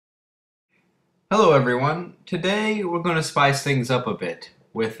Hello everyone. Today we're going to spice things up a bit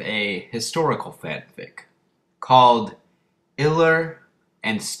with a historical fanfic called Ihler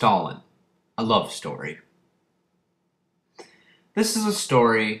and Stalin, a love story. This is a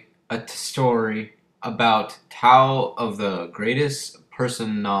story about two of the greatest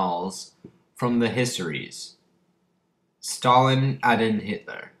personals from the histories, Stalin and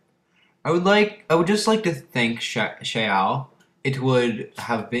Hitler. I would just like to thank Xiao. It would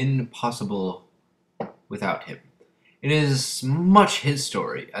have been possible without him. It is much his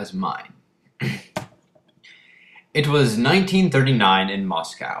story as mine. It was 1939 in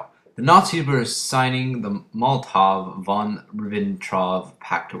Moscow. The Nazis were signing the Molotov-von Ribbentrop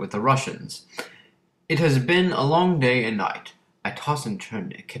Pact with the Russians. It has been a long day and night. I toss and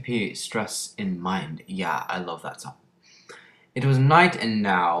turn, keep stress in mind. Yeah, I love that song. It was night and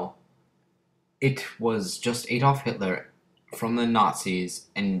now it was just Adolf Hitler from the Nazis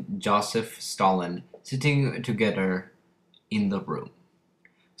and Joseph Stalin sitting together in the room.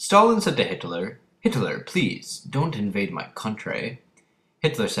 Stalin said to Hitler, "Hitler, please, don't invade my country."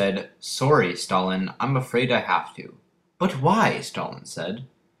 Hitler said, "Sorry, Stalin, I'm afraid I have to." "But why?" Stalin said.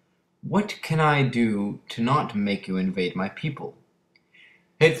 "What can I do to not make you invade my people?"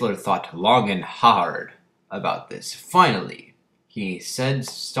 Hitler thought long and hard about this. Finally, he said,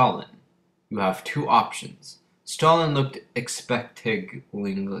 "Stalin, you have two options." Stalin looked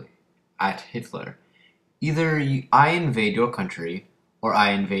expectantly at Hitler. "Either I invade your country, or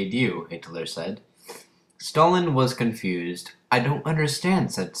I invade you," Hitler said. Stalin was confused. "I don't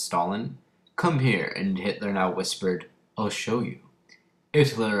understand," said Stalin. "Come here," and Hitler now whispered, "I'll show you."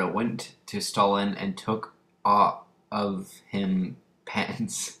 Hitler went to Stalin and took off of him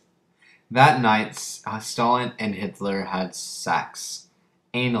pants. That night, Stalin and Hitler had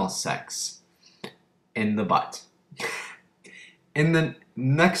anal sex, in the butt. In the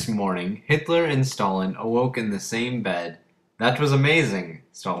next morning, Hitler and Stalin awoke in the same bed. "That was amazing,"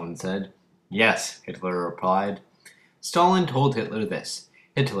 Stalin said. "Yes," Hitler replied. Stalin told Hitler this.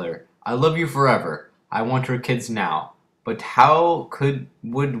 "Hitler, I love you forever. I want your kids now. But how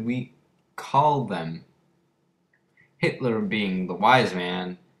would we call them?" Hitler, being the wise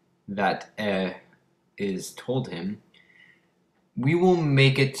man that is, told him, "We will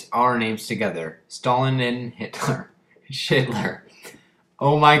make it our names together, Stalin and Hitler." Hitler.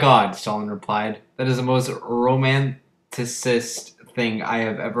 "Oh my God," Stalin replied. "That is the most romanticist thing I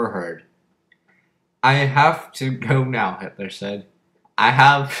have ever heard." "I have to go now," Hitler said. "I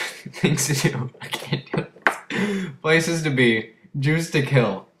have things to do. I can't do it. Places to be, Jews to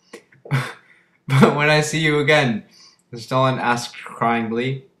kill." "But when I see you again?" Stalin asked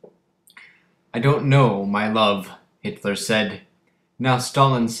cryingly. "I don't know, my love," Hitler said. Now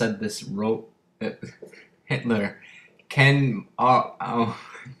Stalin said this Hitler can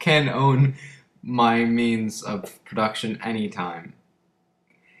own my means of production anytime.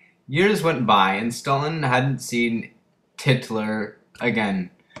 Years went by, and Stalin hadn't seen Hitler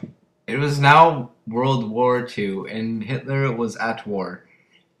again. It was now World War II, and Hitler was at war.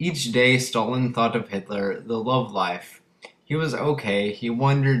 Each day Stalin thought of Hitler, the love life. He was okay. He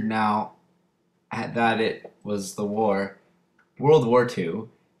wondered now that it was the war, World War II.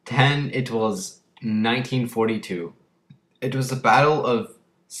 Then it was 1942. It was the Battle of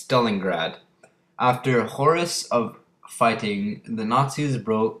Stalingrad. After horrors of fighting, the Nazis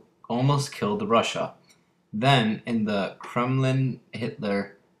almost killed Russia. Then, in the Kremlin,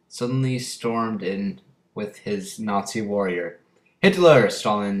 Hitler suddenly stormed in with his Nazi warrior. "Hitler!"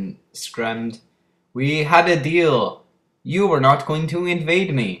 Stalin screamed. "We had a deal. You were not going to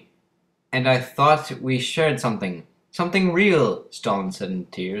invade me. And I thought we shared something. Something real," Stalin said in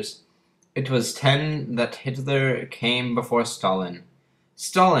tears. It was 10 that Hitler came before Stalin.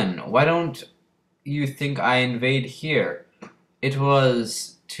 "Stalin, why don't you think I invade here? It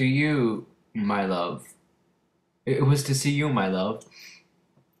was to you, my love. It was to see you, my love.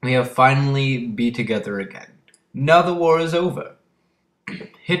 We have finally be together again. Now the war is over."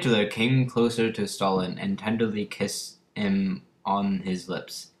 Hitler came closer to Stalin and tenderly kissed him on his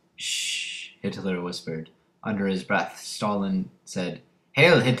lips. "Shh," Hitler whispered. Under his breath, Stalin said,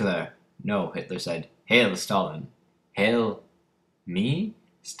 "Hail Hitler!" "No," Hitler said. "Hail Stalin." "Hail me?"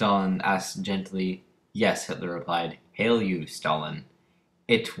 Stalin asked gently. "Yes," Hitler replied. "Hail you, Stalin."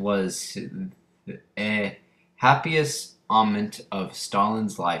 It was the happiest moment of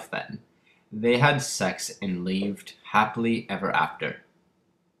Stalin's life then. They had sex and lived happily ever after.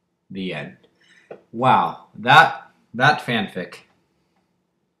 The end. Wow, that fanfic,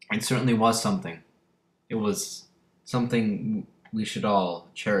 it certainly was something. It was something we should all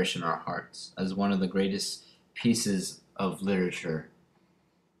cherish in our hearts as one of the greatest pieces of literature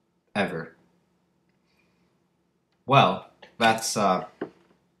ever. Well, that's it.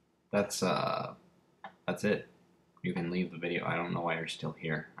 You can leave the video. I don't know why you're still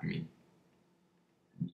here. I mean,